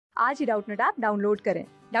आज ही Doubtnut app download करें।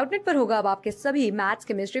 डाउटनट पर होगा अब आपके सभी मैथ्स,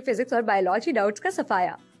 केमिस्ट्री, फिजिक्स और बायोलॉजी डाउट्स का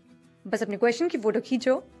सफाया। बस अपने क्वेश्चन की फोटो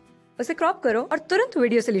खींचो, उसे क्रॉप करो और तुरंत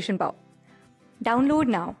वीडियो सोल्यूशन पाओ। Download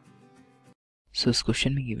now. सो इस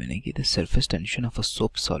क्वेश्चन में गिवन है कि the surface tension of a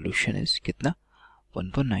soap solution is कितना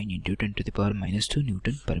 1.9 इंटू 10⁻⁻2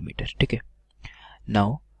 न्यूटन पर मीटर। ठीक है,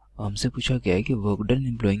 नाउ हमसे पूछा गया है कि work done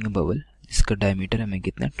in blowing a bubble जिसका डायमीटर हमें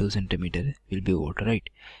कितना 2 सेंटीमीटर है will be what, right.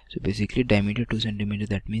 So basically diameter 2 centimetre,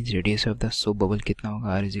 that means radius of the soap bubble कितना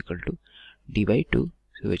होगा, r is equal to d/2,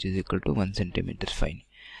 so which is equal to 1 centimetre. Fine.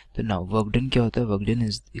 तो now work done क्या होता है, work done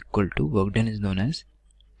is equal to, work done is known as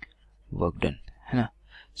work done, है ना।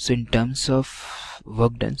 सो in terms of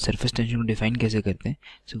work done surface tension को define कैसे करते हैं,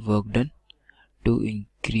 so work done to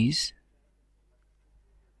increase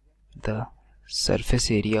the surface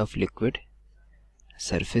area of liquid,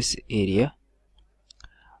 surface area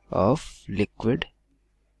of liquid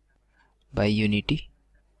by unity,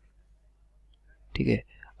 ठीक है,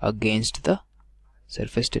 against the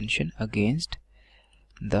surface tension, against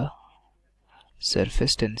the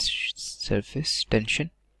surface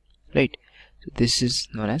tension, right. So this is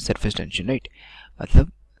known as surface tension, right.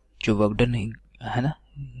 मतलब जो work done है ना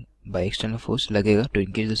by external force लगेगा to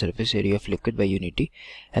increase the surface area of liquid bye unity,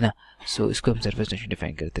 है ना। सो इसको हम surface tension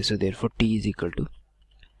define करते हैं। So therefore T is equal to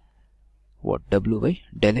what, W by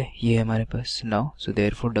del A, ये है हमारे पास। नाउ सो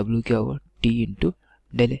देयरफॉर W क्या होगा, T into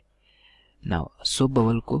del A. Now soap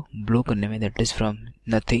bubble को ब्लो करने में that is from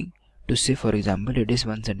nothing to से for example it is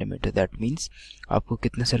 1 centimetre, that means आपको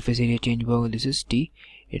कितना सरफेस एरिया चेंज हुआ होगा, this is T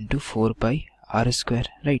into 4πr²,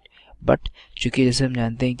 right. But चूंकि जैसे हम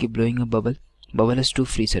जानते हैं कि blowing a bubble is to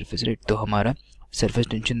free surface, right, तो हमारा सरफेस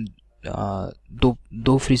टेंशन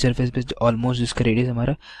दो फ्री सरफेस पे ऑलमोस्ट जिसका रेडियस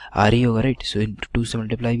हमारा आर ही होगा, राइट। सो इंटू 2 से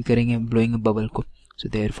मल्टीप्लाई भी करेंगे ब्लोइंग अ बबल को। So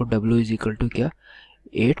therefore W is equal to क्या,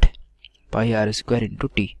 8πr² इंटू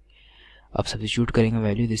T। अब सब्स्टिट्यूट करेंगे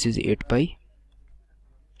वैल्यू, दिस इज 8π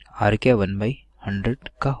r क्या 1/100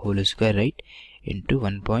 का whole square, right, into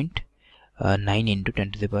 1.9 into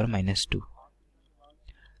 10⁻⁻2,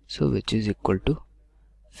 so which is equal to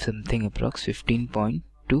something approx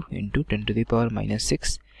 15.2 into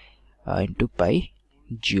 10⁻⁻6 into pi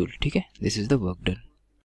joule, ठीक है। This is the work done.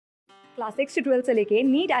 Class 6 से 12 से लेके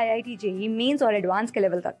नीट, IIT, जेईई मेंस और advance के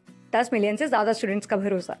level तक 10 मिलियन से ज्यादा स्टूडेंट्स का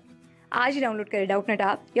भरोसा। आज ही डाउनलोड करें डाउटनट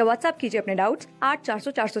ऐप या व्हाट्सएप कीजिए अपने डाउट्स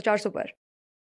 8400 400 400 पर।